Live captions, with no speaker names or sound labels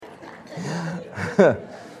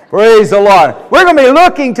Praise the Lord. We're going to be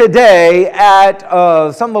looking today at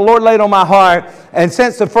something the Lord laid on my heart. And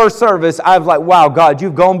since the first service, I was like, wow, God,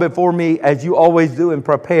 you've gone before me as you always do and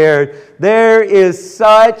prepared. There is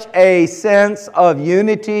such a sense of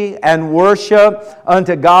unity and worship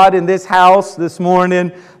unto God in this house this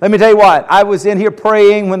morning. Let me tell you what, I was in here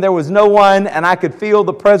praying when there was no one, and I could feel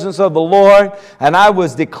the presence of the Lord, and I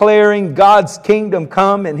was declaring God's kingdom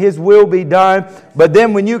come and His will be done. But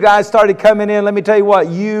then when you guys started coming in, let me tell you what,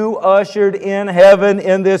 you ushered in heaven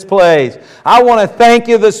in this place. I want to thank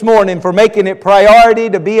you this morning for making it priority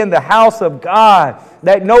to be in the house of God,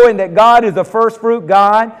 that knowing that God is the first fruit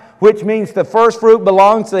God, which means the first fruit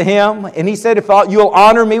belongs to Him. And He said, if you'll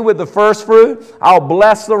honor me with the first fruit, I'll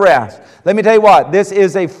bless the rest. Let me tell you what, this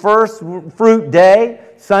is a first fruit day.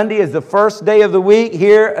 Sunday is the first day of the week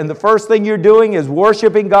here, and the first thing you're doing is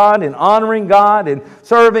worshiping God and honoring God and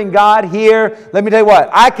serving God here. Let me tell you what,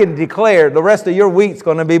 I can declare the rest of your week's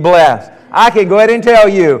going to be blessed. I can go ahead and tell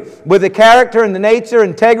you, with the character and the nature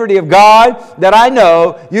and integrity of God that I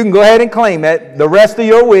know, you can go ahead and claim it. The rest of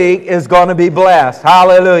your week is going to be blessed.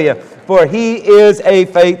 Hallelujah. For He is a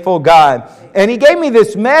faithful God. And He gave me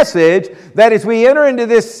this message that as we enter into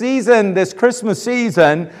this season, this Christmas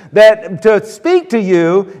season, that to speak to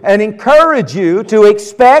you and encourage you to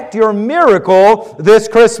expect your miracle this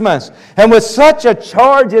Christmas. And with such a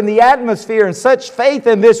charge in the atmosphere and such faith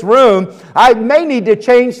in this room, I may need to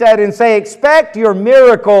change that and say, expect your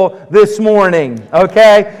miracle this morning.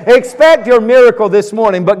 Okay? Expect your miracle this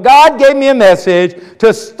morning. But God gave me a message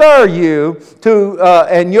to stir you to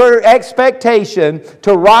and your expectation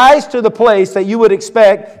to rise to the place that you would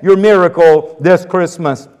expect your miracle this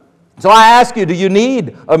Christmas. So I ask you, do you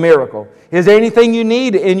need a miracle? Is there anything you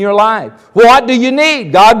need in your life? What do you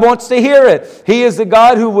need? God wants to hear it. He is the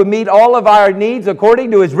God who will meet all of our needs according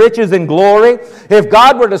to His riches and glory. If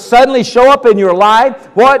God were to suddenly show up in your life,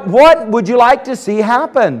 what would you like to see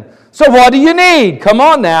happen? So what do you need? Come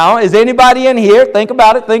on now. Is anybody in here? Think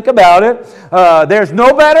about it. Think about it. There's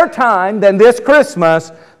no better time than this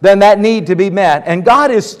Christmas than that need to be met. And God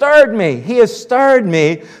has stirred me. He has stirred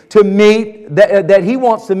me to meet, that He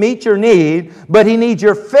wants to meet your need, but He needs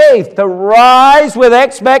your faith to rise with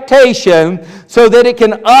expectation so that it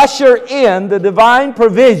can usher in the divine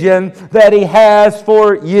provision that He has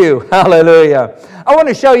for you. Hallelujah. I want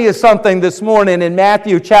to show you something this morning in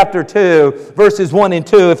Matthew chapter 2, verses 1 and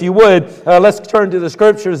 2. If you would, let's turn to the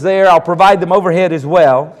scriptures there. I'll provide them overhead as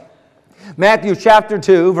well. Matthew chapter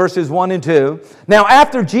 2, verses 1 and 2. Now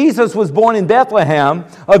after Jesus was born in Bethlehem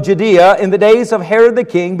of Judea in the days of Herod the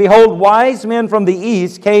king, behold, wise men from the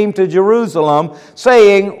east came to Jerusalem,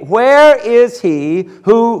 saying, where is He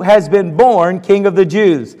who has been born King of the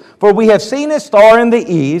Jews? For we have seen His star in the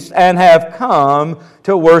east and have come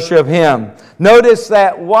to worship Him. Notice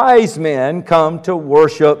that wise men come to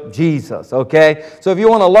worship Jesus, okay? So if you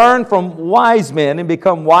want to learn from wise men and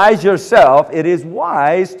become wise yourself, it is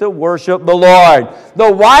wise to worship the Lord.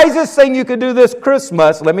 The wisest thing you could do this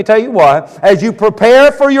Christmas, let me tell you what, as you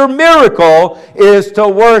prepare for your miracle, is to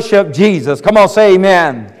worship Jesus. Come on, say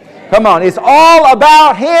amen. Come on, it's all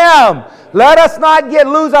about Him. Let us not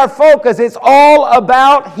lose our focus. It's all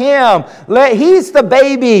about Him. He's the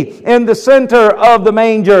baby in the center of the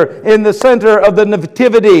manger, in the center of the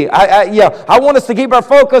nativity. I want us to keep our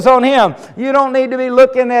focus on Him. You don't need to be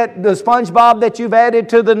looking at the SpongeBob that you've added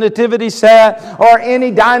to the nativity set or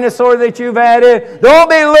any dinosaur that you've added. Don't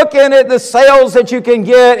be looking at the sales that you can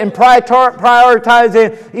get and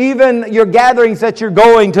prioritizing even your gatherings that you're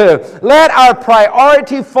going to. Let our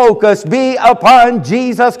priority focus be upon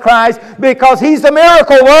Jesus Christ, because He's the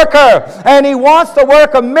miracle worker, and He wants to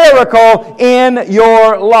work a miracle in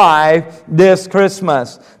your life this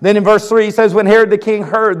Christmas. Then in verse 3 he says, when Herod the king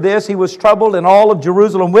heard this, he was troubled, and all of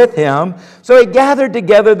Jerusalem with him. So he gathered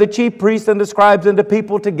together the chief priests and the scribes and the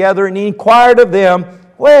people together, and he inquired of them,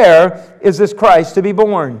 where is this Christ to be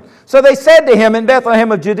born? So they said to him, in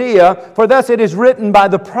Bethlehem of Judea, for thus it is written by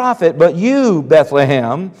the prophet, but you,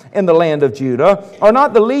 Bethlehem, in the land of Judah, are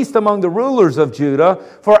not the least among the rulers of Judah,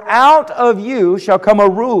 for out of you shall come a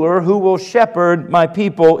ruler who will shepherd my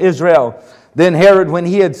people Israel. Then Herod, when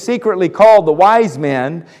he had secretly called the wise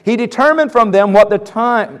men, he determined from them what the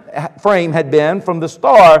time frame had been from the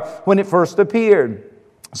star when it first appeared.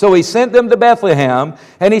 So he sent them to Bethlehem,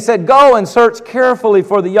 and he said, go and search carefully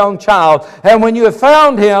for the young child, and when you have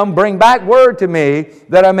found him, bring back word to me,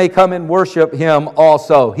 that I may come and worship him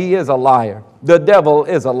also. He is a liar. The devil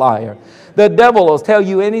is a liar. The devil will tell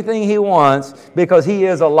you anything he wants because he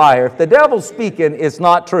is a liar. If the devil's speaking, it's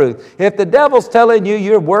not truth. If the devil's telling you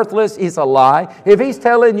you're worthless, it's a lie. If he's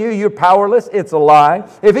telling you you're powerless, it's a lie.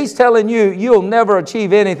 If he's telling you you'll never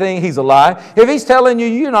achieve anything, he's a lie. If he's telling you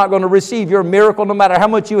you're not going to receive your miracle no matter how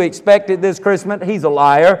much you expected this Christmas, he's a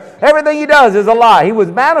liar. Everything he does is a lie. He was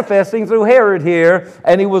manifesting through Herod here,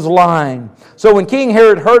 and he was lying. So when King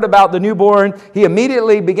Herod heard about the newborn, he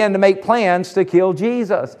immediately began to make plans to kill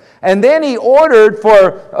Jesus. And then he ordered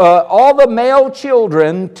for all the male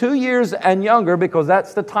children 2 years and younger, because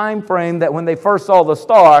that's the time frame that when they first saw the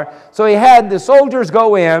star. So he had the soldiers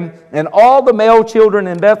go in, and all the male children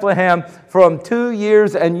in Bethlehem from 2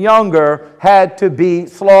 years and younger had to be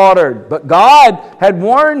slaughtered. But God had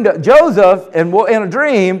warned Joseph in a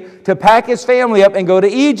dream to pack his family up and go to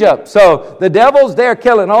Egypt. So the devil's there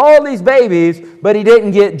killing all these babies, but he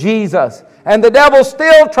didn't get Jesus. And the devil's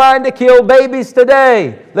still trying to kill babies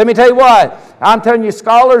today. Let me tell you what. I'm telling you,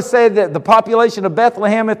 scholars say that the population of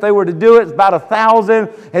Bethlehem, if they were to do it, is about 1,000.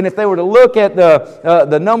 And if they were to look at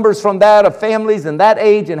the numbers from that of families in that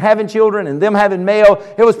age and having children and them having male,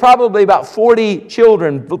 it was probably about 40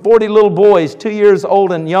 children, 40 little boys, 2 years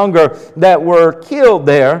old and younger, that were killed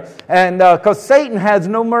there. And because Satan has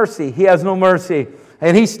no mercy. He has no mercy.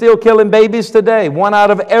 And he's still killing babies today. 1 out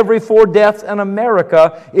of every 4 deaths in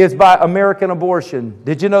America is by American abortion.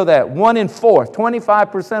 Did you know that? 1 in 4,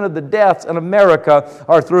 25% of the deaths in America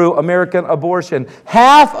are through American abortion.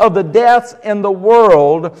 Half of the deaths in the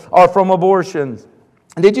world are from abortions.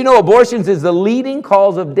 Did you know abortions is the leading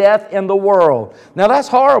cause of death in the world? Now that's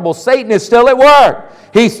horrible. Satan is still at work.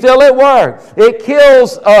 He's still at work. It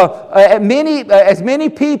kills as many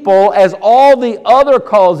people as all the other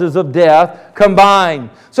causes of death combined.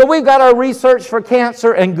 So we've got our research for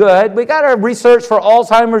cancer and good. We got our research for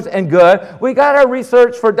Alzheimer's and good. We got our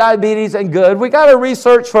research for diabetes and good. We got our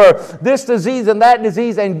research for this disease and that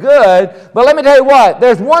disease and good. But let me tell you what,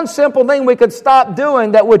 there's one simple thing we could stop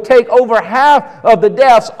doing that would take over half of the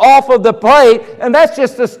deaths off of the plate, and that's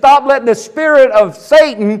just to stop letting the spirit of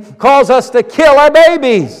Satan cause us to kill our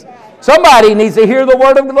babies. Somebody needs to hear the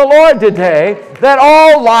word of the Lord today, that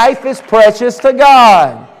all life is precious to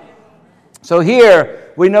God. So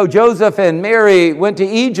here we know Joseph and Mary went to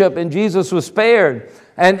Egypt and Jesus was spared.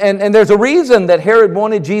 And there's a reason that Herod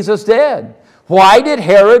wanted Jesus dead. Why did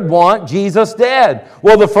Herod want Jesus dead?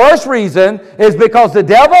 Well, the first reason is because the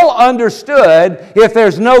devil understood if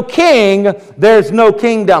there's no king, there's no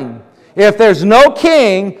kingdom. If there's no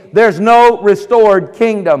king, there's no restored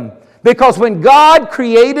kingdom. Because when God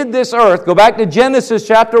created this earth, go back to Genesis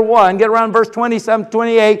chapter 1, get around verse 27,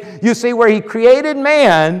 28, you see where He created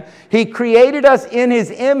man, He created us in His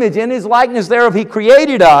image, in His likeness thereof He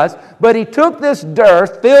created us, but He took this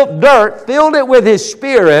dirt, filled it with His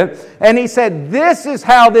Spirit, and He said, this is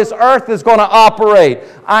how this earth is going to operate.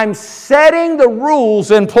 I'm setting the rules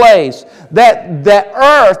in place that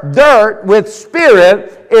earth, dirt with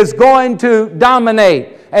Spirit, is going to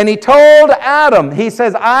dominate. And He told Adam, He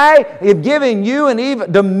says, I am giving you and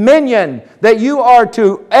Eve dominion, that you are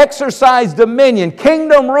to exercise dominion,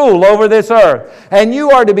 kingdom rule over this earth. And you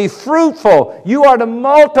are to be fruitful. You are to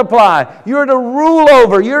multiply. You're to rule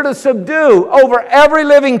over. You're to subdue over every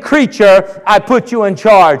living creature. I put you in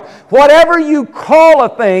charge. Whatever you call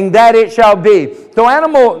a thing, that it shall be. So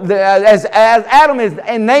as Adam is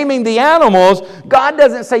naming the animals, God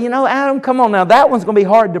doesn't say, Adam, come on now, that one's going to be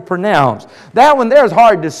hard to pronounce. That one there is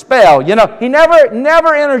hard to spell. He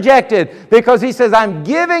never interjected, because He says, I'm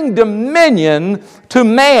giving dominion to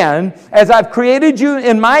man as I've created you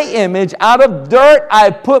in my image. Out of dirt, I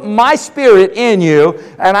put my Spirit in you,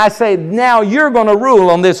 and I say, now you're going to rule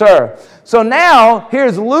on this earth. So now,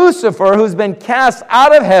 here's Lucifer, who's been cast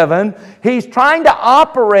out of heaven. He's trying to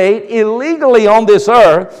operate illegally on this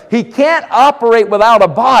earth. He can't operate without a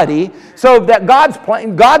body. So that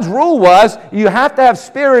God's rule was, you have to have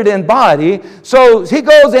spirit and body. So he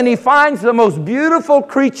goes and he finds the most beautiful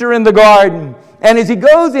creature in the garden. And as he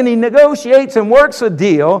goes and he negotiates and works a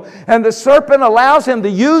deal, and the serpent allows him to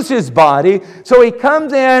use his body, so he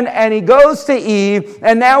comes in and he goes to Eve,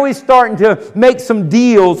 and now he's starting to make some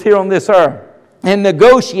deals here on this earth and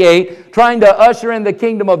negotiate, trying to usher in the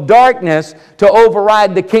kingdom of darkness to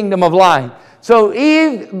override the kingdom of light. So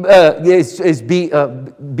Eve is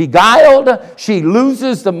beguiled. She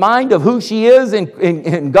loses the mind of who she is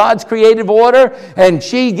in God's creative order. And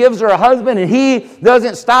she gives her husband, and he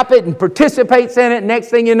doesn't stop it and participates in it. Next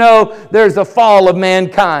thing you know, there's a fall of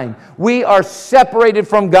mankind. We are separated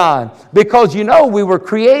from God. Because we were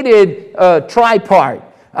created tripart.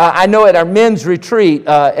 I know at our men's retreat,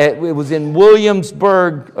 it was in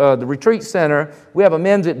Williamsburg, the retreat center, we have a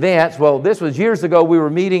men's advance. Well, this was years ago. We were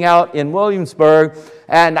meeting out in Williamsburg,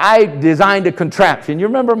 and I designed a contraption. You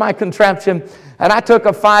remember my contraption? And I took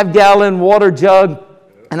a 5-gallon water jug,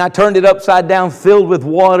 and I turned it upside down, filled with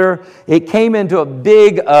water. It came into a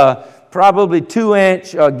big, probably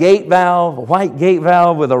 2-inch gate valve, a white gate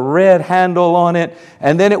valve with a red handle on it.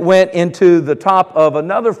 And then it went into the top of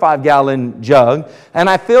another 5-gallon jug. And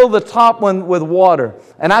I filled the top one with water.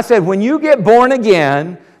 And I said, when you get born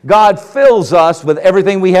again, God fills us with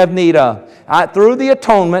everything we have need of. Through the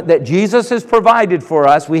atonement that Jesus has provided for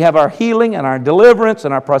us, we have our healing and our deliverance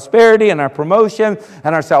and our prosperity and our promotion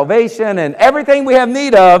and our salvation, and everything we have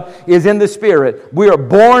need of is in the Spirit. We are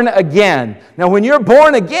born again. Now, when you're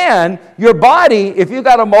born again, your body, if you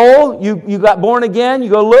got a mole, you got born again, you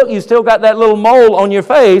go look, you still got that little mole on your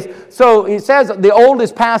face. So it says the old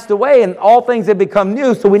is passed away and all things have become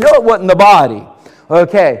new. So we know it wasn't the body.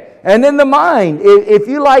 Okay. And then the mind, if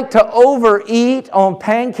you like to overeat on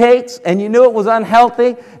pancakes and you knew it was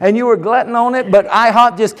unhealthy and you were glutton on it, but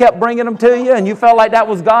IHOP just kept bringing them to you and you felt like that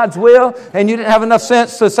was God's will and you didn't have enough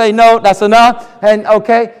sense to say, no, that's enough. And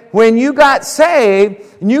okay, when you got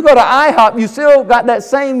saved and you go to IHOP, you still got that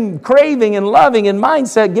same craving and loving and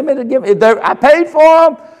mindset. Give me. I paid for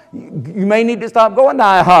them. You may need to stop going to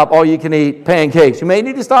IHOP, all you can eat pancakes. You may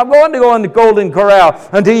need to stop going to Golden Corral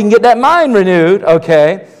until you can get that mind renewed,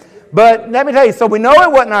 okay? But let me tell you, so we know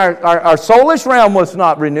it wasn't our soulish realm was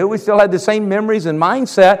not renewed. We still had the same memories and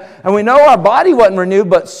mindset. And we know our body wasn't renewed,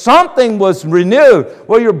 but something was renewed.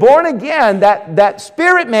 Well, you're born again. That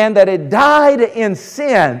spirit man that had died in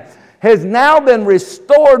sin has now been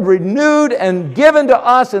restored, renewed, and given to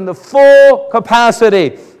us in the full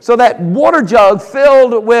capacity. So that water jug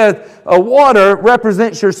filled with water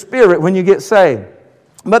represents your spirit when you get saved.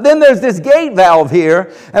 But then there's this gate valve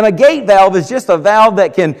here, and a gate valve is just a valve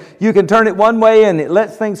that you can turn it one way and it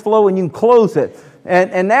lets things flow and you can close it.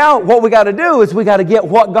 And now what we got to do is we got to get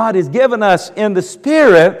what God has given us in the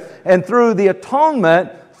Spirit and through the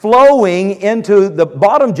atonement flowing into the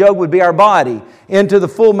bottom jug would be our body, into the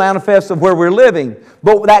full manifest of where we're living.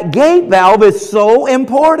 But that gate valve is so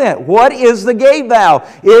important. What is the gate valve?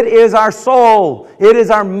 It is our soul. It is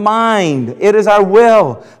our mind. It is our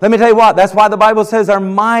will. Let me tell you what, that's why the Bible says our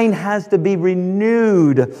mind has to be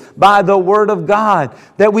renewed by the Word of God.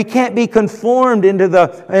 That we can't be conformed into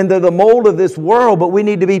the mold of this world, but we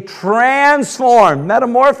need to be transformed.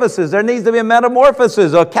 Metamorphosis. There needs to be a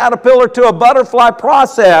metamorphosis, a caterpillar to a butterfly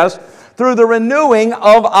process through the renewing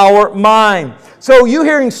of our mind. So you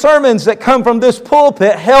hearing sermons that come from this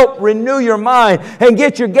pulpit help renew your mind and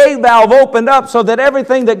get your gate valve opened up so that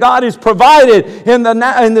everything that God has provided in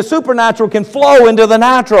the supernatural can flow into the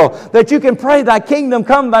natural. That you can pray, thy kingdom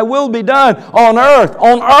come, thy will be done on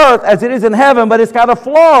earth as it is in heaven, but it's got to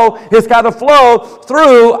flow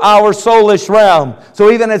through our soulish realm. So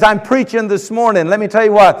even as I'm preaching this morning, let me tell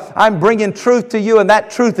you what, I'm bringing truth to you, and that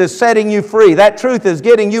truth is setting you free. That truth is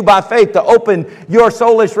getting you by faith to open your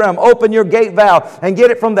soulish realm, open your gate valve, and get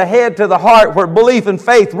it from the head to the heart where belief and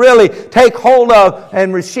faith really take hold of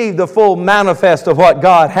and receive the full manifest of what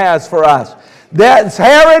God has for us.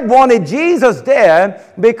 Herod wanted Jesus dead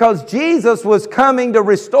because Jesus was coming to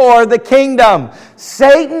restore the kingdom.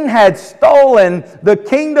 Satan had stolen the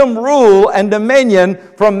kingdom rule and dominion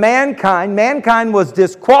from mankind. Mankind was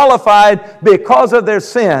disqualified because of their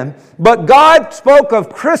sin. But God spoke of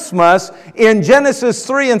Christmas in Genesis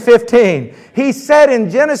 3 and 15. He said in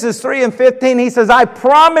Genesis 3 and 15, He says, I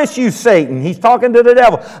promise you, Satan. He's talking to the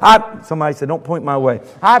devil. Somebody said, don't point my way.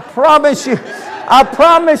 I promise you,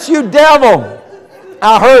 devil.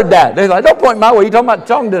 I heard that. They're like, don't point my way. You're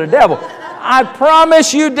talking to the devil. I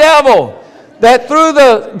promise you, devil, that through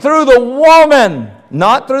the woman,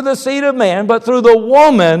 not through the seed of man, but through the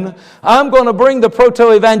woman, I'm going to bring the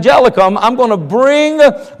proto-evangelicum. I'm going to bring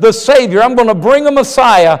the Savior. I'm going to bring a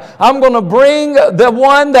Messiah. I'm going to bring the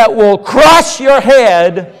one that will crush your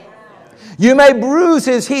head. You may bruise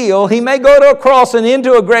his heel. He may go to a cross and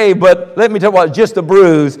into a grave, but let me tell you what, just a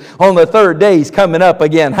bruise. On the third day, he's coming up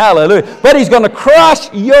again. Hallelujah. But he's going to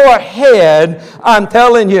crush your head. I'm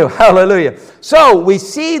telling you. Hallelujah. So we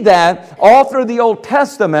see that all through the Old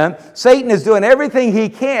Testament, Satan is doing everything he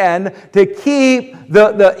can to keep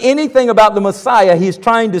anything about the Messiah. He's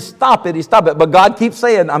trying to stop it. But God keeps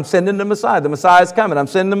saying, I'm sending the Messiah. The Messiah is coming. I'm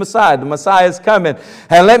sending the Messiah. The Messiah is coming.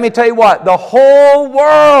 And let me tell you what, the whole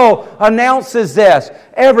world announces this.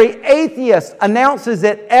 Every atheist announces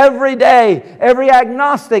it every day. Every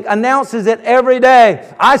agnostic announces it every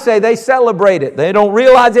day. I say they celebrate it. They don't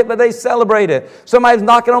realize it, but they celebrate it. Somebody's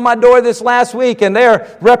knocking on my door this last week, and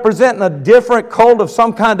they're representing a different cult of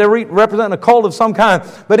some kind. They're representing a cult of some kind.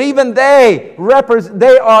 But even they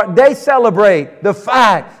celebrate the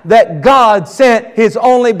fact that God sent His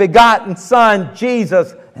only begotten Son,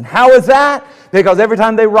 Jesus. And how is that? Because every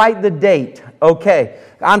time they write the date, okay,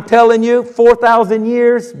 I'm telling you, 4,000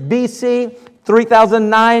 years BC,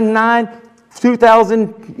 3009,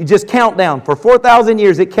 2000, you just count down. For 4,000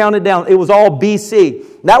 years, it counted down. It was all BC.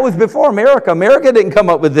 That was before America. America didn't come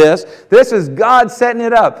up with this. This is God setting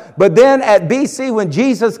it up. But then at BC, when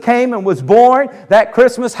Jesus came and was born, that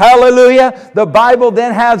Christmas, hallelujah, the Bible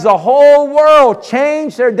then has the whole world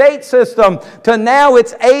change their date system to now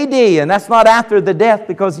it's AD. And that's not after the death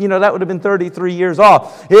because, that would have been 33 years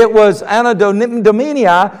off. It was Anno Domini,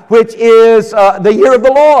 which is the year of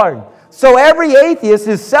the Lord. So every atheist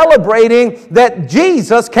is celebrating that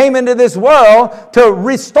Jesus came into this world to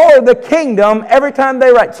restore the kingdom every time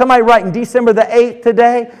they write. Somebody writing December the 8th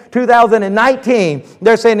today, 2019.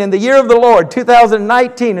 They're saying in the year of the Lord,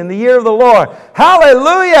 2019, in the year of the Lord.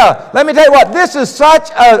 Hallelujah! Let me tell you what, this is such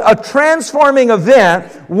a transforming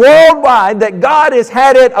event worldwide that God has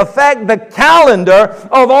had it affect the calendar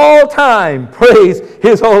of all time. Praise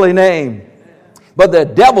His holy name. But the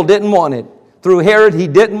devil didn't want it. Through Herod, he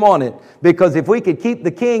didn't want it. Because if we could keep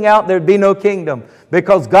the king out, there'd be no kingdom.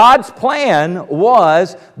 Because God's plan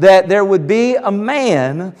was that there would be a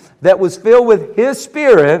man that was filled with His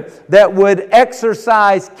Spirit that would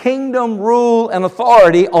exercise kingdom rule and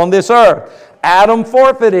authority on this earth. Adam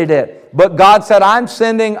forfeited it. But God said, I'm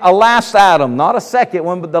sending a last Adam, not a second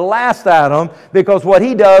one, but the last Adam, because what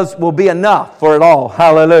he does will be enough for it all.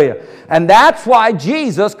 Hallelujah. And that's why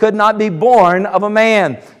Jesus could not be born of a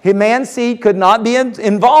man. Man's seed could not be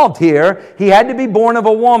involved here. He had to be born of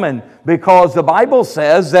a woman, because the Bible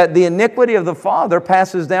says that the iniquity of the father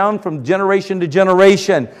passes down from generation to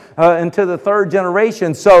generation into the third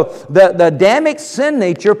generation. So the Adamic sin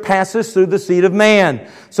nature passes through the seed of man.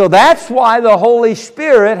 So that's why the Holy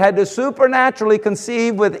Spirit had to supernaturally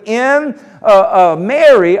conceive within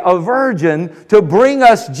Mary, a virgin, to bring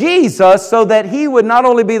us Jesus so that He would not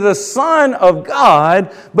only be the Son of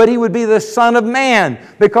God, but He would be the Son of man.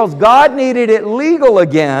 Because God needed it legal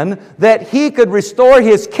again that He could restore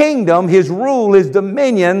His kingdom, His rule, His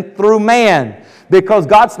dominion through man. Because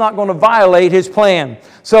God's not going to violate His plan.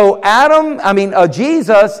 So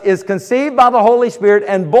Jesus is conceived by the Holy Spirit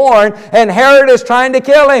and born, and Herod is trying to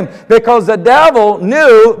kill Him because the devil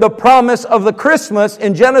knew the promise of the Christmas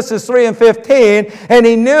in Genesis 3 and 15, and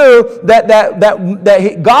he knew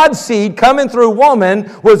that God's seed coming through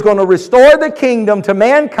woman was going to restore the kingdom to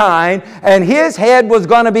mankind, and his head was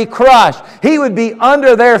going to be crushed. He would be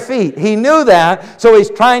under their feet. He knew that, so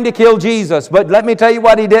he's trying to kill Jesus. But let me tell you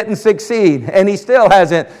what, he didn't succeed, and he still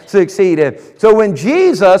hasn't succeeded. So when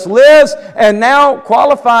Jesus lives and now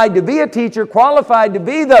qualified to be a teacher, qualified to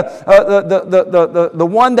be the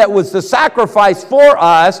one that was the sacrifice for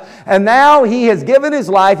us, and now He has given His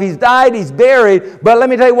life, He's died, He's buried. But let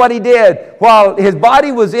me tell you what He did. While His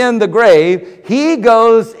body was in the grave, He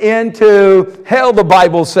goes into hell, the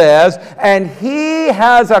Bible says, and He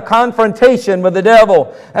has a confrontation with the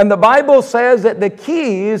devil. And the Bible says that the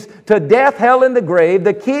keys to death, hell, and the grave,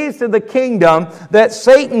 the keys to the kingdom that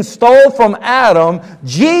Satan stole from Adam,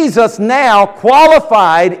 Jesus now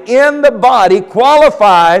qualified in the body,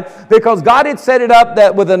 qualified because God had set it up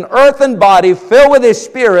that with an earthen body filled with His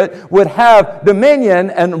Spirit would have dominion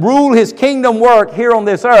and rule His kingdom work here on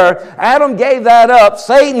this earth. Adam gave that up.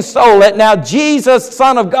 Satan stole it. Now Jesus,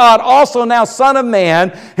 Son of God, also now Son of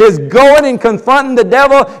Man, is going and confronting the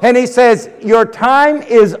devil, and He says, your time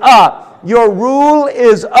is up. Your rule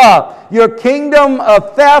is up. Your kingdom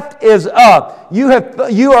of theft is up.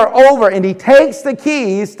 You are over. And He takes the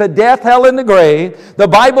keys to death, hell, and the grave. The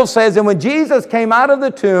Bible says, and when Jesus came out of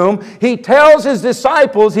the tomb, He tells His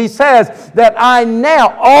disciples, He says that I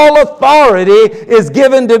now, all authority is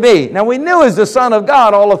given to me. Now we knew as the Son of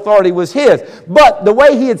God, all authority was His. But the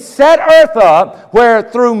way He had set earth up, where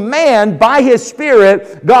through man, by His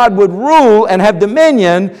Spirit, God would rule and have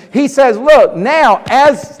dominion, He says, look, now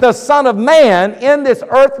as the Son of Man in this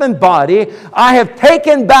earthen body, I have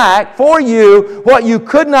taken back for you what you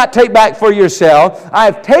could not take back for yourself. I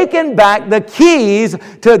have taken back the keys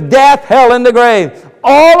to death, hell, and the grave.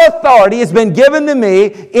 All authority has been given to me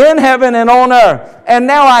in heaven and on earth. And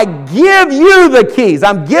now I give you the keys.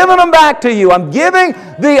 I'm giving them back to you. I'm giving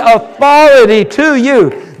the authority to you.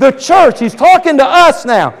 The church, He's talking to us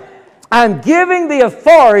now. I'm giving the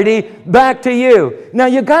authority back to you. Now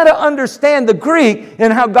you got to understand the Greek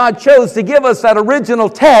and how God chose to give us that original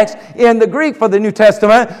text in the Greek for the New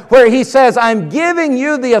Testament, where He says, I'm giving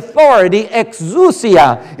you the authority,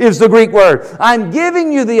 exousia is the Greek word. I'm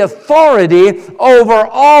giving you the authority over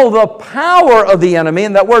all the power of the enemy,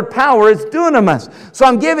 and that word power is dunamis. So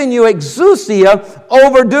I'm giving you exousia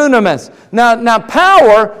over dunamis. Now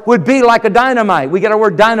power would be like a dynamite. We get our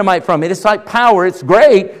word dynamite from it. It's like power. It's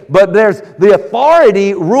great, but there's the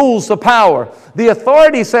authority rules the power. The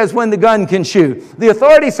authority says when the gun can shoot. The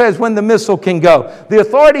authority says when the missile can go. The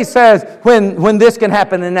authority says when this can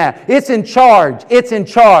happen and that. It's in charge. It's in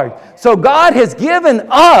charge. So God has given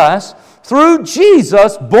us, through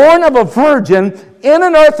Jesus, born of a virgin, in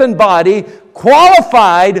an earthen body,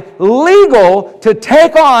 qualified, legal to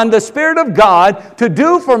take on the Spirit of God, to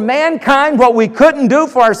do for mankind what we couldn't do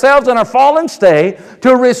for ourselves in our fallen state,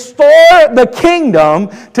 to restore the kingdom,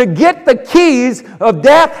 to get the keys of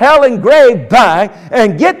death, hell, and grave back,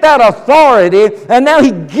 and get that authority. And now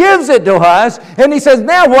He gives it to us, and He says,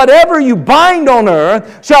 now whatever you bind on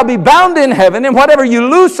earth shall be bound in heaven, and whatever you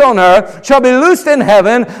loose on earth shall be loosed in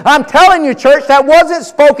heaven. I'm telling you, church, that wasn't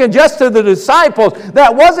spoken just to the disciples.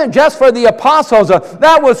 That wasn't just for the apostles.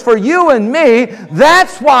 That was for you and me.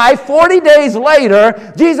 That's why 40 days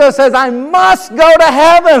later, Jesus says, I must go to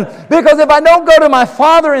heaven, because if I don't go to my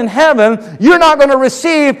Father in heaven, you're not going to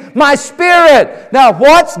receive my Spirit. Now,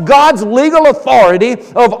 what's God's legal authority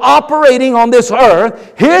of operating on this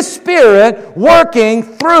earth? His Spirit working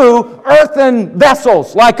through earthen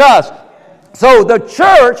vessels like us. So the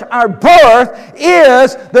church, our birth,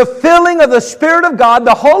 is the filling of the Spirit of God.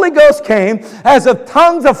 The Holy Ghost came as of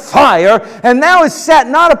tongues of fire, and now is set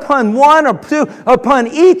not upon one or two, upon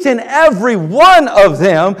each and every one of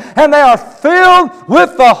them, and they are filled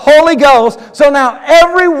with the Holy Ghost. So now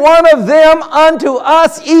every one of them unto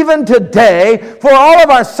us even today, for all of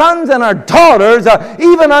our sons and our daughters,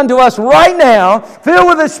 even unto us right now, filled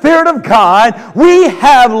with the Spirit of God, we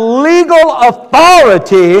have legal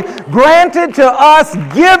authority granted to us,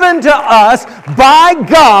 given to us by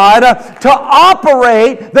God to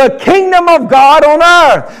operate the kingdom of God on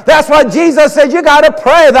earth. That's why Jesus said you got to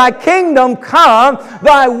pray, thy kingdom come,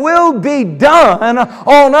 thy will be done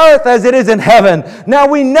on earth as it is in heaven. Now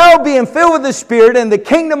we know, being filled with the Spirit and the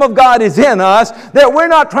kingdom of God is in us, that we're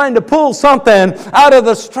not trying to pull something out of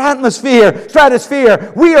the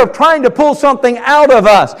stratosphere. We are trying to pull something out of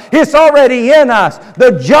us. It's already in us.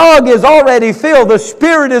 The jug is already filled. The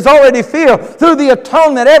Spirit is already filled. Through the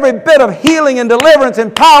atonement, every bit of healing and deliverance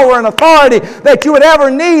and power and authority that you would ever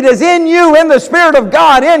need is in you, in the Spirit of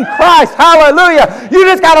God, in Christ. Hallelujah. You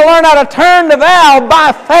just got to learn how to turn the valve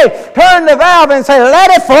by faith. Turn the valve and say, let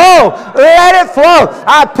it flow. Let it flow.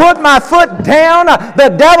 I put my foot down.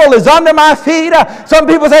 The devil is under my feet. Some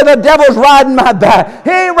people say the devil's riding my back.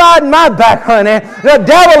 He ain't riding my back, honey. The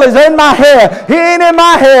devil is in my head. He ain't in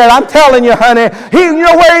my head. I'm telling you, honey. You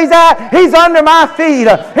know where he's at? He's under my feet.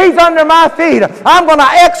 He's under my feet. I'm going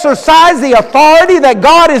to exercise the authority that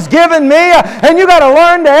God has given me, and you got to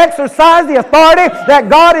learn to exercise the authority that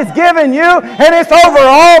God has given you, and it's over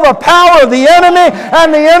all the power of the enemy,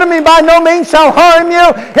 and the enemy by no means shall harm you.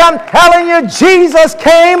 I'm telling you, Jesus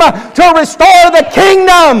came to restore the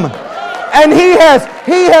kingdom, and He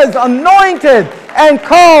has anointed and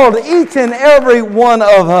called each and every one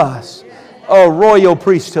of us a royal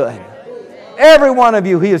priesthood. Every one of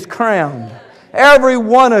you He has crowned. Every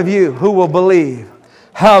one of you who will believe.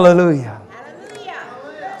 Hallelujah.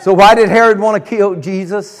 Hallelujah. So why did Herod want to kill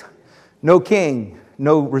Jesus? No king,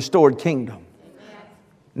 no restored kingdom.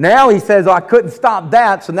 Now he says, I couldn't stop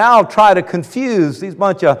that, so now I'll try to confuse these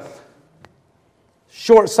bunch of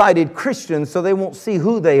short-sighted Christians so they won't see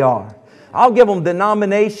who they are. I'll give them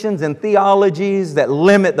denominations and theologies that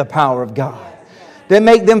limit the power of God. That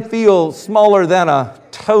make them feel smaller than a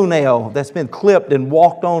toenail that's been clipped and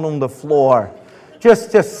walked on the floor.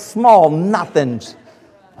 Just small nothings.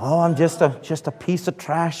 Oh, I'm just a piece of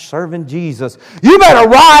trash serving Jesus. You better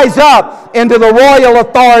rise up into the royal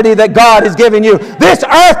authority that God has given you. This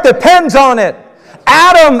earth depends on it.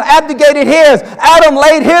 Adam abdicated his. Adam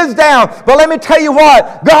laid his down. But let me tell you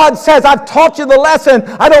what. God says, I've taught you the lesson.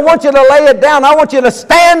 I don't want you to lay it down. I want you to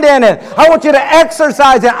stand in it. I want you to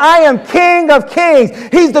exercise it. I am King of kings.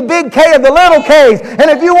 He's the big K of the little K's. And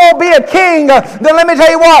if you won't be a king, then let me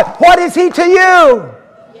tell you what is He to you?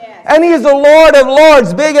 And He is the Lord of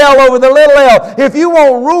lords, big L over the little L. If you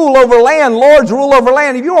won't rule over land, lords rule over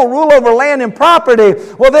land. If you won't rule over land and property,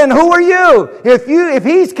 well then who are you? If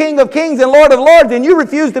He's King of kings and Lord of lords, and you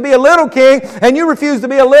refuse to be a little king and you refuse to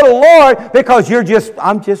be a little Lord because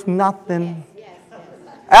I'm just nothing.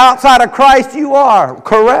 Outside of Christ you are.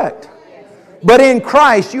 Correct. But in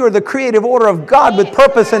Christ, you are the creative order of God with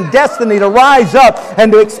purpose and destiny to rise up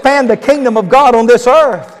and to expand the kingdom of God on this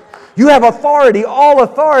earth. You have authority, all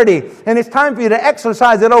authority, and it's time for you to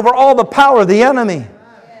exercise it over all the power of the enemy.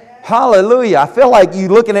 Hallelujah. I feel like you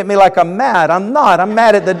looking at me like I'm mad. I'm not. I'm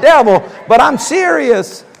mad at the devil, but I'm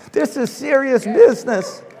serious. This is serious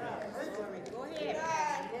business.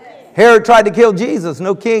 Herod tried to kill Jesus.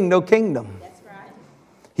 No king, no kingdom.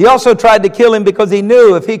 He also tried to kill him because he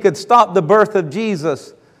knew if he could stop the birth of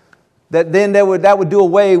Jesus, that then that would do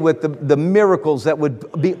away with the miracles that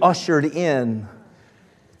would be ushered in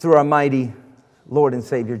through our mighty Lord and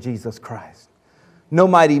Savior Jesus Christ. No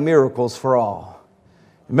mighty miracles for all.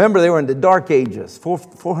 Remember, they were in the dark ages,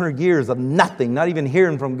 400 years of nothing, not even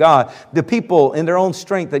hearing from God. The people in their own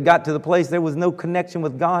strength that got to the place there was no connection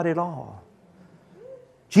with God at all.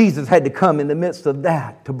 Jesus had to come in the midst of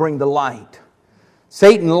that to bring the light.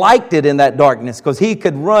 Satan liked it in that darkness because he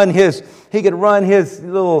could run his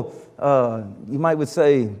little, you might would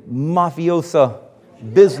say, mafiosa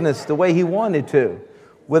business the way he wanted to,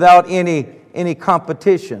 without any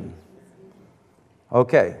competition.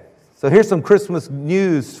 Okay, so here's some Christmas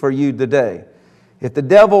news for you today. If the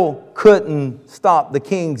devil couldn't stop the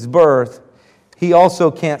king's birth, he also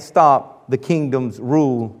can't stop the kingdom's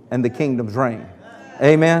rule and the kingdom's reign.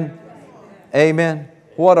 Amen? Amen?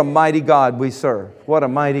 What a mighty God we serve. What a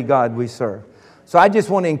mighty God we serve. So I just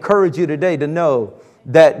want to encourage you today to know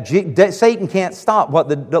that Satan can't stop what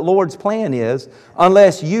the Lord's plan is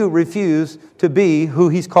unless you refuse to be who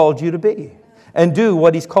He's called you to be and do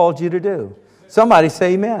what He's called you to do. Somebody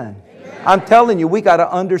say amen. I'm telling you, we got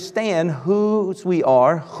to understand who we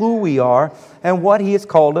are, and what He has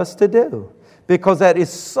called us to do. Because that is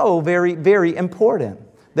so very, very important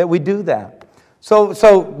that we do that.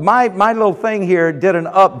 So my little thing here did an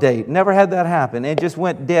update. Never had that happen. It just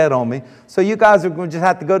went dead on me. So you guys are going to just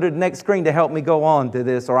have to go to the next screen to help me go on to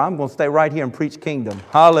this, or I'm going to stay right here and preach kingdom.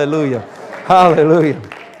 Hallelujah. Hallelujah.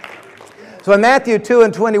 So in Matthew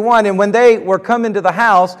 2:21, and when they were come into the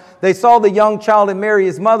house, they saw the young child and Mary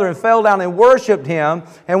his mother, and fell down and worshipped Him.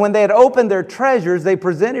 And when they had opened their treasures, they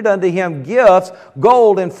presented unto Him gifts,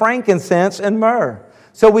 gold and frankincense and myrrh.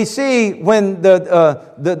 So we see when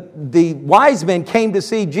the wise men came to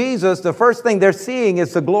see Jesus, the first thing they're seeing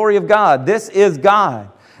is the glory of God. This is God.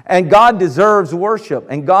 And God deserves worship,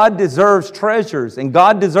 and God deserves treasures, and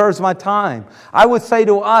God deserves my time. I would say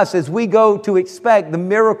to us, as we go to expect the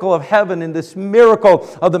miracle of heaven and this miracle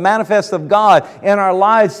of the manifest of God in our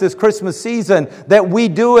lives this Christmas season, that we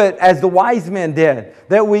do it as the wise men did,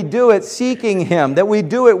 that we do it seeking Him, that we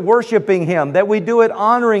do it worshiping Him, that we do it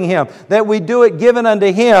honoring Him, that we do it giving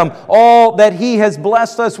unto Him all that He has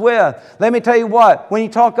blessed us with. Let me tell you what, when you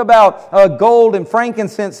talk about gold and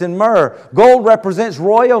frankincense and myrrh, gold represents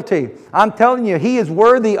royalty. I'm telling you, He is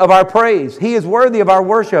worthy of our praise. He is worthy of our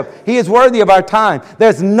worship. He is worthy of our time.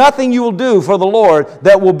 There's nothing you will do for the Lord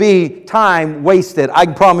that will be time wasted. I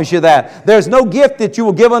can promise you that. There's no gift that you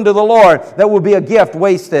will give unto the Lord that will be a gift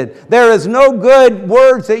wasted. There is no good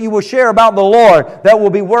words that you will share about the Lord that will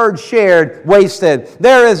be words shared wasted.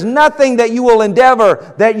 There is nothing that you will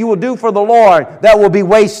endeavor that you will do for the Lord that will be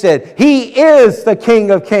wasted. He is the King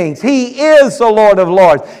of Kings. He is the Lord of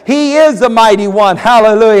Lords. He is the Mighty One.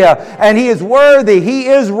 Hallelujah. And He is worthy. He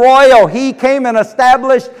is royal. He came and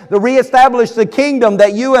reestablished the kingdom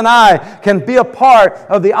that you and I can be a part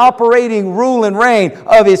of the operating rule and reign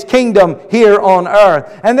of His kingdom here on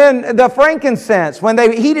earth. And then the frankincense, when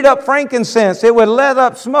they heated up frankincense, it would let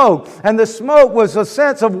up smoke. And the smoke was a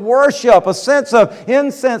sense of worship, a sense of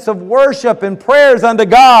incense of worship and prayers unto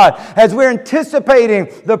God. As we're anticipating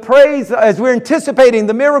the praise, as we're anticipating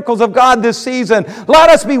the miracles of God this season, let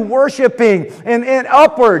us be worshiping and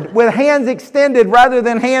upward with hands extended rather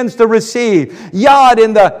than hands to receive. Yod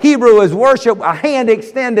in the Hebrew is worship, a hand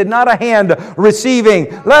extended, not a hand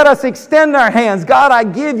receiving. Let us extend our hands. God, I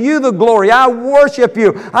give You the glory. I worship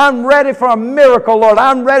You. I'm ready for a miracle, Lord.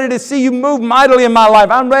 I'm ready to see You move mightily in my life.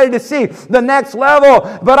 I'm ready to see the next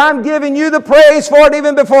level, but I'm giving You the praise for it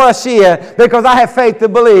even before I see it, because I have faith to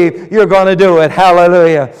believe You're going to do it.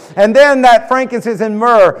 Hallelujah. And then that frankincense and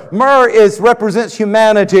myrrh. Myrrh represents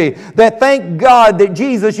humanity. That thank God that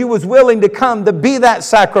Jesus, You was willing to come to be that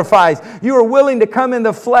sacrifice. You were willing to come in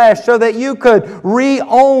the flesh so that You could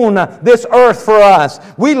re-own this earth for us.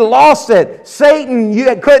 We lost it. Satan,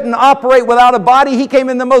 you couldn't operate without a body. He came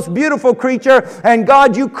in the most beautiful creature, and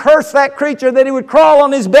God, You cursed that creature that he would crawl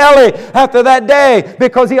on his belly after that day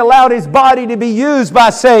because he allowed his body to be used by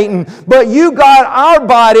Satan. But You got our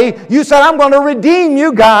body. You said, I'm going to redeem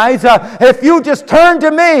you guys. If you just turn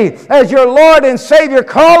to Me as your Lord and Savior,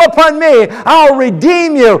 call upon Me, I'll redeem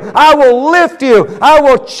redeem you. I will lift you. I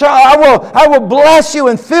will bless you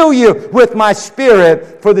and fill you with my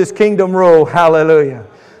Spirit for this kingdom rule. Hallelujah.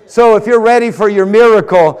 So if you're ready for your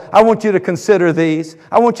miracle, I want you to consider these.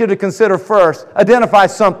 I want you to consider first, identify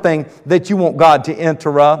something that you want God to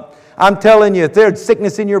interrupt. I'm telling you, if there's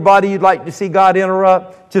sickness in your body you'd like to see God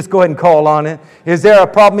interrupt, just go ahead and call on it. Is there a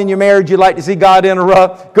problem in your marriage you'd like to see God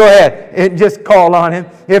interrupt? Go ahead and just call on Him.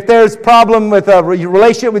 If there's a problem with a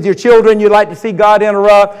relationship with your children you'd like to see God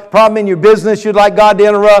interrupt, problem in your business you'd like God to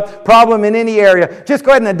interrupt, problem in any area, just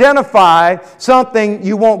go ahead and identify something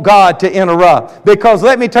you want God to interrupt. Because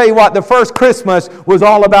let me tell you what, the first Christmas was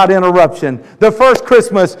all about interruption. The first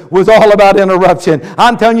Christmas was all about interruption.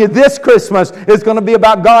 I'm telling you, this Christmas is going to be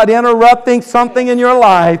about God interrupting something in your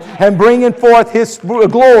life and bringing forth His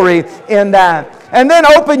glory in that. And then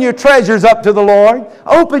open your treasures up to the Lord.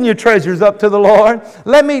 Open your treasures up to the Lord.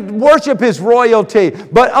 Let me worship His royalty.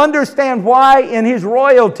 But understand why in His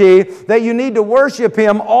royalty that you need to worship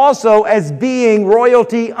Him also as being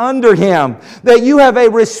royalty under Him. That you have a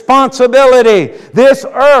responsibility. This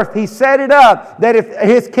earth, He set it up that if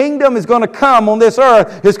His kingdom is going to come on this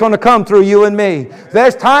earth, it's going to come through you and me.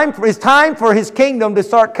 It's time for His kingdom to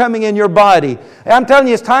start coming in your body. I'm telling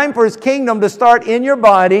you, it's time for His kingdom to start in your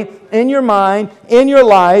body, in your mind, in your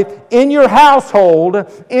life, in your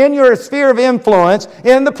household, in your sphere of influence,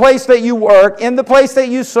 in the place that you work, in the place that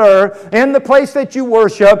you serve, in the place that you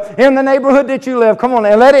worship, in the neighborhood that you live. Come on,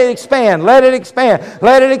 and let it expand, let it expand,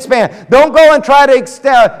 let it expand. Don't go and try to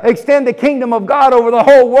extend the kingdom of God over the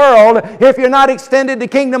whole world if you're not extended the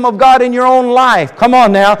kingdom of God in your own life. Come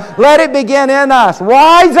on now, let it begin in us.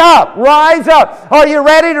 Rise up, rise up. Are you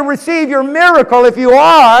ready to receive your miracle? If you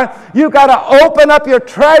are, you've got to open up your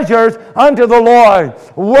treasures unto the Lord.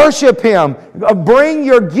 Worship Him. Bring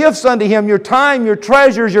your gifts unto Him, your time, your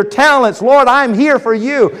treasures, your talents. Lord, I'm here for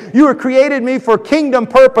you. You have created me for kingdom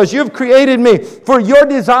purpose. You've created me for your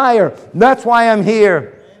desire. That's why I'm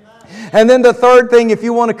here. And then the third thing, if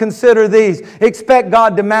you want to consider these, expect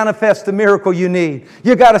God to manifest the miracle you need.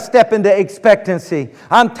 You got to step into expectancy.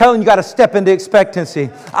 I'm telling you, got to step into expectancy.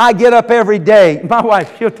 I get up every day. My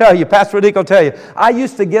wife, she'll tell you, Pastor Rick will tell you. I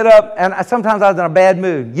used to get up, and sometimes I was in a bad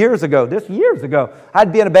mood. Years ago,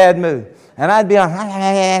 I'd be in a bad mood. And I'd be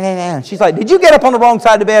on, she's like, did you get up on the wrong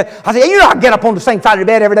side of the bed? I said, you don't get up on the same side of the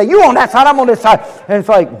bed every day. You on that side, I'm on this side. And it's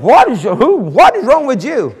like, what is wrong with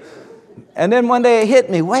you? And then one day it hit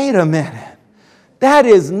me, wait a minute. That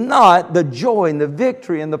is not the joy and the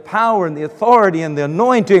victory and the power and the authority and the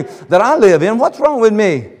anointing that I live in. What's wrong with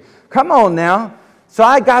me? Come on now. So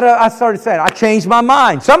I started saying, I changed my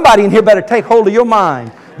mind. Somebody in here better take hold of your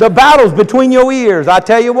mind. The battle's between your ears. I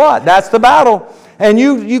tell you what, that's the battle. And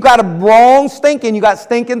you got a wrong thinking. You got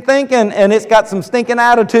stinking thinking, and it's got some stinking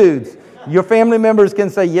attitudes. Your family members can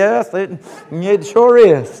say, yes, it sure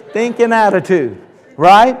is. Stinking attitude,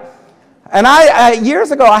 right? And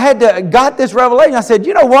years ago, I got this revelation. I said,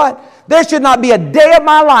 you know what? There should not be a day of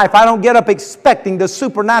my life I don't get up expecting the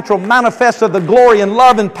supernatural manifest of the glory and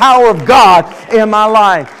love and power of God in my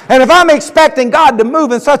life. And if I'm expecting God to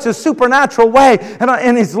move in such a supernatural way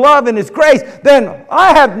and His love and His grace, then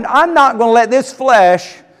I'm not going to let this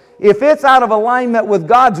flesh, if it's out of alignment with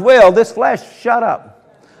God's will, this flesh, shut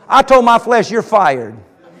up. I told my flesh, you're fired.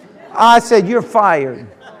 I said, you're fired.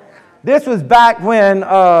 This was back when,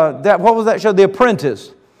 what was that show? The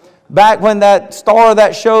Apprentice. Back when that star of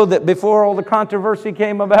that show, that before all the controversy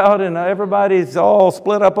came about and everybody's all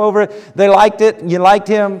split up over it, they liked it. You liked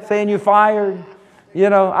him saying you're fired. You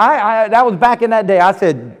know, that was back in that day. I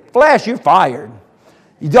said, flesh, you're fired.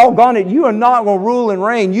 You doggone it, you are not going to rule and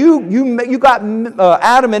reign. You got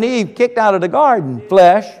Adam and Eve kicked out of the garden,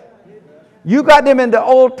 flesh. You got them in the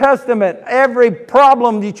Old Testament. Every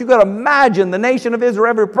problem that you could imagine, the nation of Israel,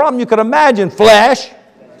 every problem you could imagine, flesh.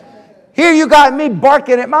 Here you got me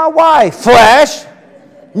barking at my wife, flesh.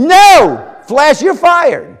 No, flesh, you're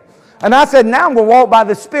fired. And I said, now I'm going to walk by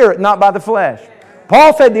the Spirit, not by the flesh.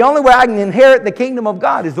 Paul said the only way I can inherit the kingdom of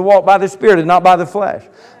God is to walk by the Spirit and not by the flesh.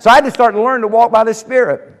 So I had to start to learn to walk by the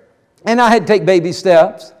Spirit. And I had to take baby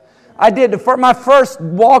steps. I did my first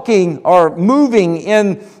walking or moving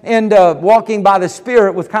and walking by the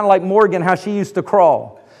Spirit was kind of like Morgan, how she used to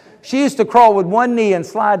crawl. She used to crawl with one knee and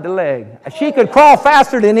slide the leg. She could crawl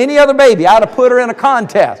faster than any other baby. I'd have put her in a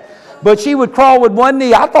contest. But she would crawl with one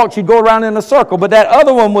knee. I thought she'd go around in a circle, but that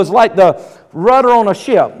other one was like the rudder on a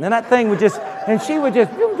ship. And that thing would just, and she would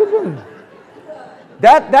just, boom, boom, boom.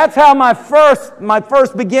 That's how my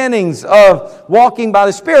first beginnings of walking by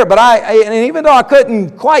the Spirit. But and even though I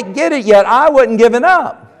couldn't quite get it yet, I wasn't giving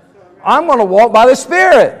up. I'm going to walk by the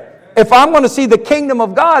Spirit. If I'm going to see the kingdom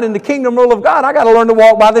of God and the kingdom rule of God, I got to learn to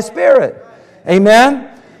walk by the Spirit.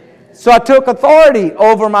 Amen? So I took authority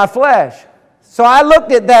over my flesh. So I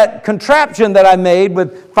looked at that contraption that I made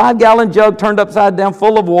with 5-gallon jug turned upside down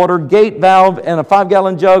full of water, gate valve, and a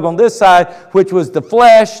 5-gallon jug on this side, which was the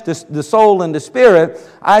flesh, the soul, and the spirit.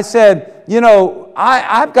 I said, you know,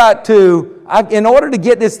 I've got to, in order to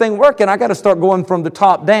get this thing working, I got to start going from the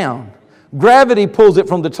top down. Gravity pulls it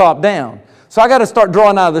from the top down. So I got to start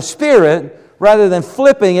drawing out of the spirit rather than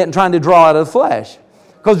flipping it and trying to draw out of the flesh.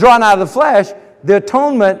 Because drawing out of the flesh, the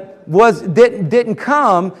atonement didn't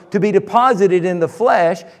come to be deposited in the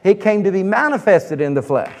flesh. It came to be manifested in the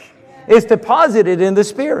flesh. It's deposited in the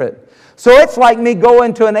spirit. So it's like me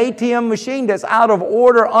going to an ATM machine that's out of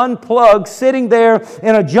order, unplugged, sitting there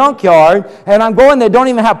in a junkyard, and I'm going there, don't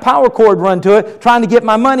even have power cord run to it, trying to get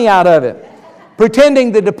my money out of it.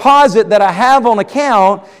 Pretending the deposit that I have on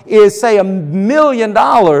account is, say, $1 million.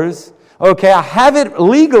 Okay, I have it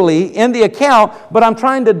legally in the account, but I'm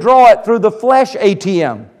trying to draw it through the flesh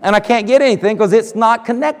ATM. And I can't get anything because it's not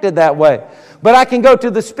connected that way. But I can go to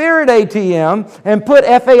the spirit ATM and put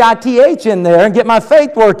FAITH in there and get my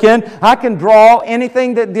faith working. I can draw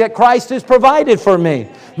anything that Christ has provided for me.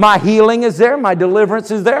 My healing is there. My deliverance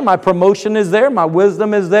is there. My promotion is there. My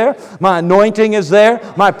wisdom is there. My anointing is there.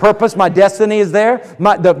 My purpose, my destiny is there.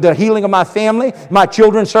 The healing of my family. My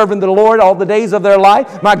children serving the Lord all the days of their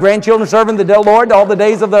life. My grandchildren serving the Lord all the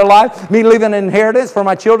days of their life. Me leaving an inheritance for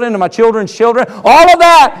my children and my children's children. All of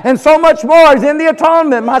that and so much more is in the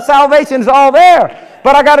atonement. My salvation is all there.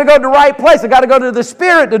 But I got to go to the right place. I got to go to the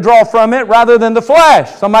Spirit to draw from it rather than the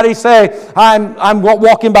flesh. Somebody say, I'm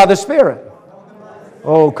walking by the Spirit.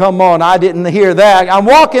 Oh, come on. I didn't hear that. I'm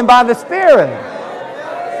walking by the Spirit.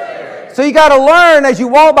 So you got to learn as you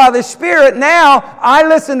walk by the Spirit. Now, I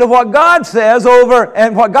listen to what God says over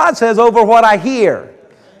what I hear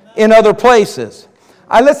in other places.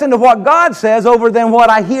 I listen to what God says over than what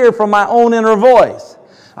I hear from my own inner voice.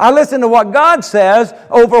 I listen to what God says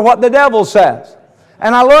over what the devil says.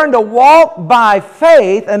 And I learn to walk by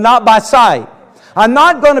faith and not by sight. I'm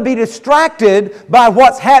not going to be distracted by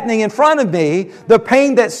what's happening in front of me, the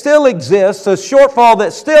pain that still exists, the shortfall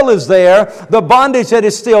that still is there, the bondage that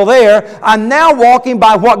is still there. I'm now walking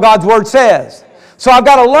by what God's Word says. So I've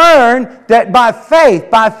got to learn that by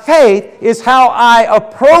faith is how I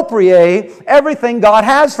appropriate everything God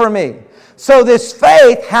has for me. So this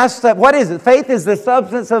faith has to, what is it? Faith is the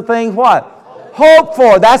substance of things what? Hope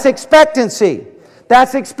for. That's expectancy.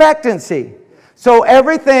 That's expectancy. So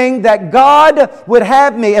everything that God would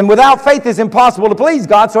have me, and without faith it's impossible to please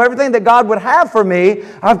God, so everything that God would have for me,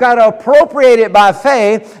 I've got to appropriate it by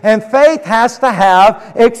faith, and faith has to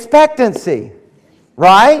have expectancy.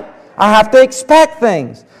 Right? I have to expect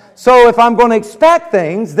things. So if I'm going to expect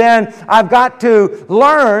things, then I've got to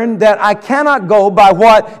learn that I cannot go by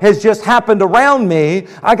what has just happened around me.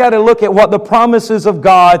 I got to look at what the promises of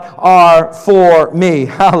God are for me.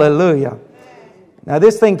 Hallelujah. Now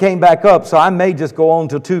this thing came back up, so I may just go on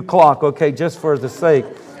till 2 o'clock, okay, just for the sake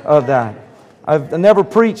of that. I've never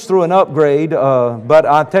preached through an upgrade, but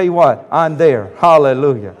I'll tell you what, I'm there.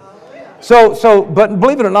 Hallelujah. But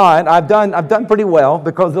believe it or not, I've done pretty well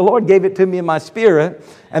because the Lord gave it to me in my spirit,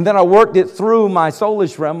 and then I worked it through my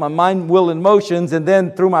soulish realm, my mind, will, and emotions, and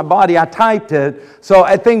then through my body I typed it. So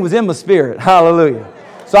that thing was in my spirit. Hallelujah.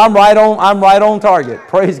 So I'm right on target.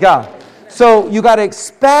 Praise God. So you got to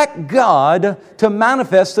expect God to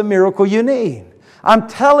manifest the miracle you need. I'm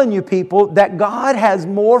telling you people that God has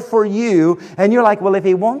more for you, and you're like, well, if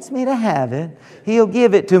He wants me to have it, He'll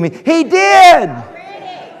give it to me. He did.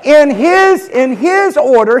 In His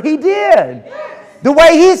order, He did. The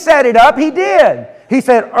way He set it up, He did. He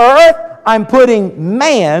said, earth, I'm putting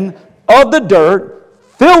man of the dirt,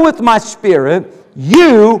 filled with my spirit.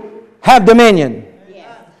 You have dominion.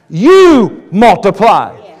 You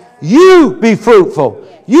multiply. You be fruitful.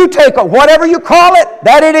 You take whatever you call it,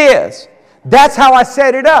 that it is. That's how I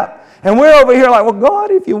set it up. And we're over here like, well,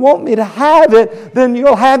 God, if you want me to have it, then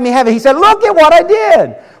you'll have me have it. He said, look at what I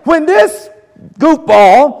did. When this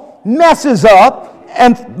goofball messes up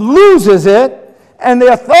and loses it, and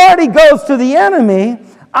the authority goes to the enemy,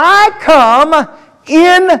 I come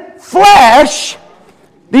in flesh,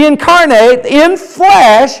 the incarnate, in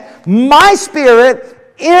flesh, my spirit,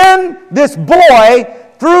 in this boy,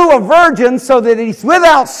 through a virgin so that he's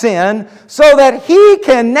without sin, so that he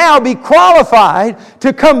can now be qualified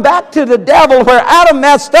to come back to the devil where Adam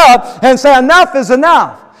messed up and say, enough is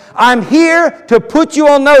enough. I'm here to put you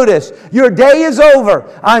on notice. Your day is over.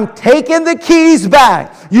 I'm taking the keys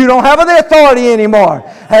back. You don't have the authority anymore.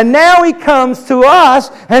 And now He comes to us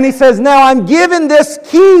and He says, now I'm giving this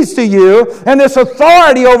keys to you and this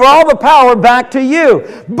authority over all the power back to you.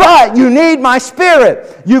 But you need my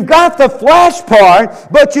Spirit. You've got the flesh part,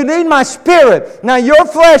 but you need my Spirit. Now your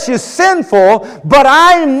flesh is sinful, but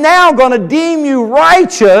I am now going to deem you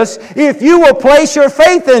righteous if you will place your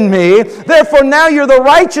faith in me. Therefore now you're the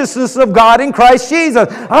righteousness of God in Christ Jesus.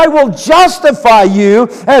 I will justify you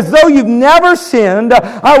as though you've never sinned.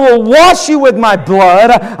 I will wash you with my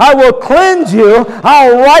blood. I will cleanse you.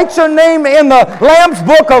 I'll write your name in the Lamb's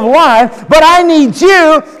book of life. But I need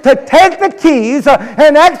you to take the keys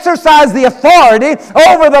and exercise the authority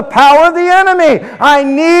over the power of the enemy. I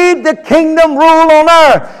need the kingdom rule on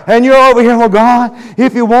earth. And you're over here, well, God,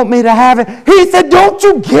 if you want me to have it. He said, don't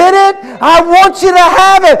you get it? I want you to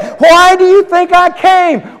have it. Why do you think I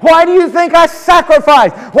came? Why do you think I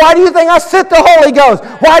sacrificed? Why do you think I sent the Holy Ghost?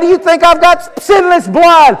 Why do you think I've got sinless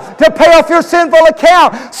blood to pay off your sinful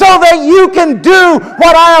account? So that you can do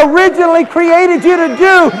what I originally created you to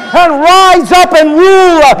do and rise up and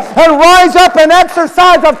rule and rise up and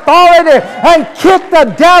exercise authority and kick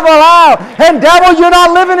the devil out. And devil, you're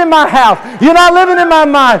not living in my house. You're not living in my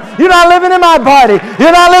mind. You're not living in my body.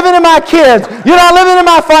 You're not living in my kids. You're not living in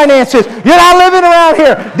my finances. You're not living around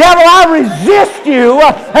here. Devil, I resist you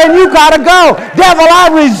and you got to go. Devil,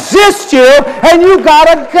 I resist you and you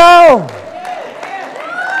got to go.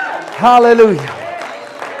 Hallelujah.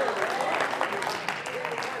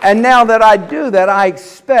 And now that I do that, I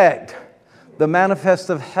expect the manifest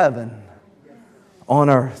of heaven on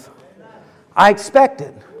earth. I expect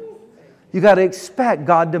it. You got to expect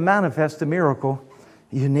God to manifest the miracle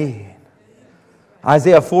you need.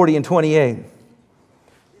 Isaiah 40 and 28.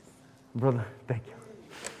 Brother, thank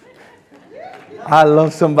you. I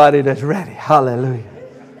love somebody that's ready. Hallelujah.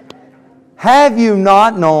 Have you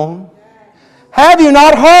not known? Have you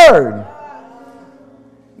not heard?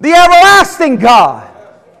 The everlasting God,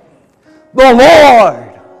 the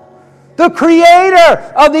Lord, the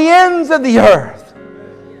Creator of the ends of the earth,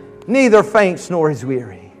 neither faints nor is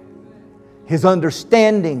weary. His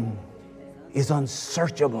understanding is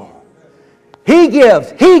unsearchable. He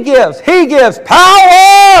gives power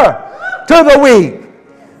to the weak.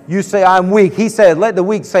 You say, I'm weak. He said, let the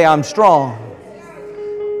weak say, I'm strong.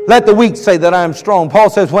 Let the weak say that I am strong. Paul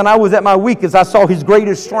says, when I was at my weakest, I saw His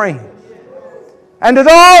greatest strength. And to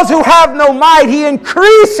those who have no might, He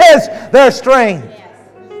increases their strength.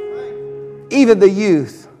 Even the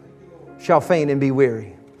youth shall faint and be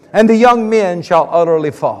weary, and the young men shall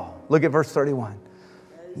utterly fall. Look at verse 31.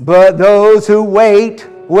 But those who wait.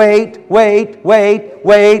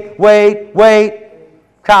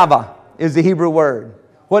 Kava is the Hebrew word.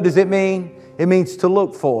 What does it mean? It means to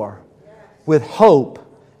look for with hope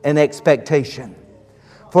and expectation.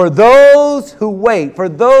 For those who wait, for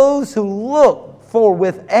those who look for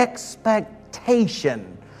with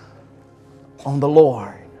expectation on the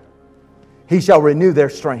Lord, He shall renew their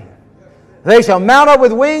strength. They shall mount up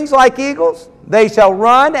with wings like eagles. They shall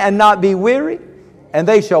run and not be weary, and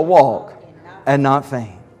they shall walk and not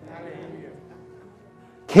faint.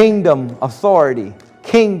 Kingdom authority,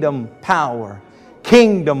 kingdom power,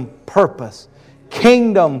 kingdom purpose,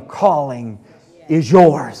 kingdom calling is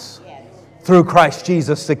yours through Christ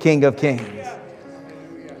Jesus, the King of Kings.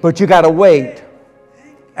 But you got to wait.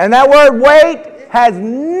 And that word wait has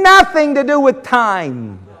nothing to do with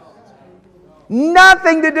time.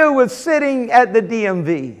 Nothing to do with sitting at the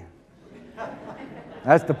DMV.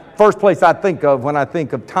 That's the first place I think of when I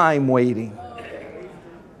think of time waiting.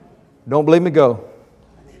 Don't believe me? Go.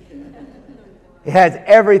 It has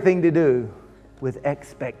everything to do with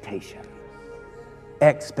expectation.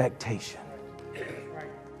 Expectation.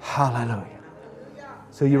 Hallelujah.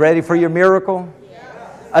 So you ready for your miracle?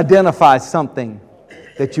 Identify something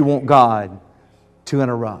that you want God to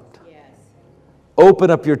interrupt. Open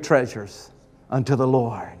up your treasures unto the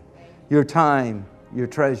Lord. Your time, your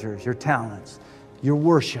treasures, your talents, your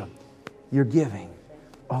worship, your giving.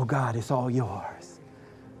 Oh God, it's all yours.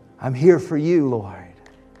 I'm here for you, Lord.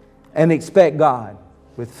 And expect God.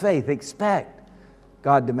 With faith, expect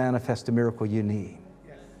God to manifest the miracle you need.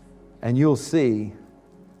 And you'll see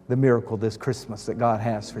the miracle this Christmas that God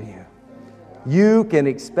has for you. You can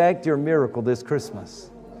expect your miracle this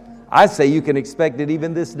Christmas. I say you can expect it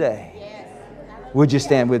even this day. Would you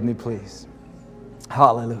stand with me, please?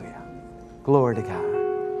 Hallelujah. Glory to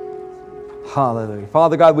God. Hallelujah.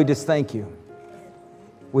 Father God, we just thank you.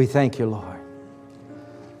 We thank you, Lord,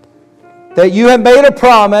 that you have made a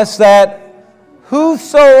promise that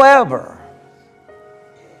whosoever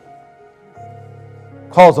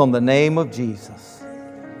calls on the name of Jesus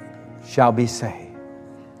shall be saved.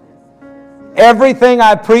 Everything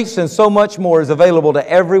I preached and so much more is available to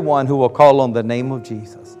everyone who will call on the name of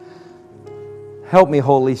Jesus. Help me,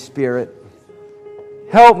 Holy Spirit.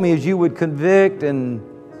 Help me as you would convict and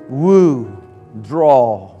woo,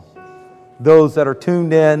 draw those that are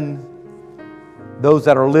tuned in, those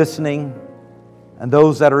that are listening, and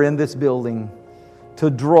those that are in this building,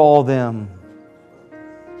 to draw them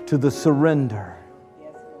to the surrender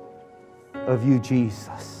of you,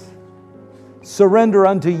 Jesus. Surrender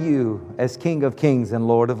unto you as King of Kings and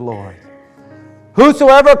Lord of Lords.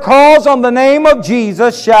 Whosoever calls on the name of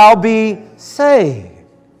Jesus shall be saved.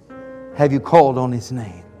 Have you called on His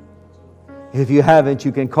name? If you haven't,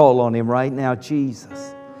 you can call on Him right now.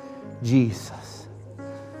 Jesus. Jesus.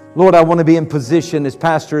 Lord, I want to be in position as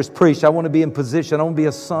pastor has preached. I want to be in position. I want to be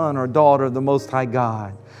a son or daughter of the Most High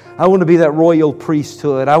God. I want to be that royal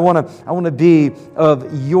priesthood. I want to be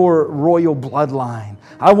of your royal bloodline.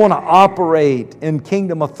 I want to operate in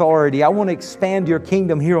kingdom authority. I want to expand your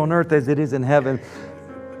kingdom here on earth as it is in heaven.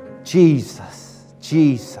 Jesus,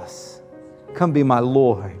 Jesus, come be my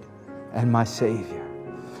Lord and my Savior.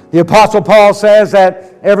 The Apostle Paul says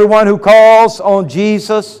that everyone who calls on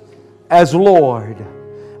Jesus as Lord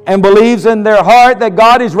and believes in their heart that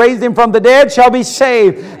God has raised Him from the dead shall be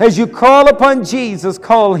saved. As you call upon Jesus,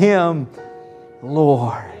 call Him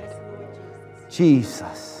Lord.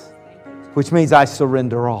 Jesus, which means I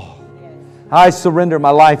surrender all. I surrender my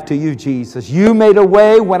life to you, Jesus. You made a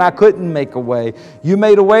way when I couldn't make a way. You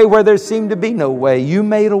made a way where there seemed to be no way. You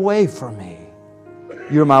made a way for me.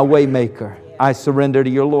 You're my way maker. I surrender to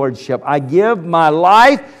your Lordship. I give my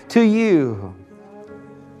life to you.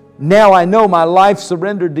 Now I know my life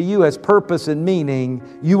surrendered to you has purpose and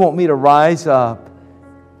meaning. You want me to rise up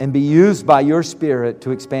and be used by your Spirit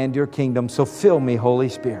to expand your kingdom. So fill me, Holy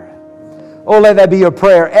Spirit. Oh, let that be your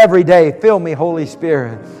prayer every day. Fill me, Holy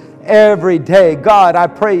Spirit. Every day, God, I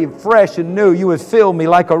pray fresh and new, you would fill me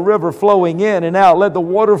like a river flowing in and out. Let the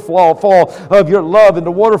waterfall of your love and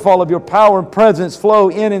the waterfall of your power and presence flow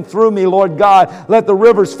in and through me, Lord God. Let the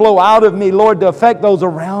rivers flow out of me, Lord, to affect those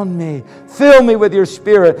around me. Fill me with your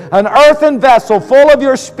Spirit, an earthen vessel full of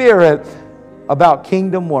your Spirit about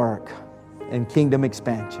kingdom work and kingdom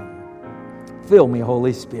expansion. Fill me,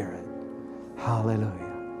 Holy Spirit. Hallelujah.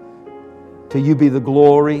 To you be the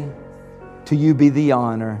glory, to you be the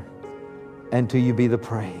honor, and to you be the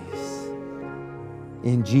praise.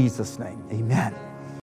 In Jesus' name, amen.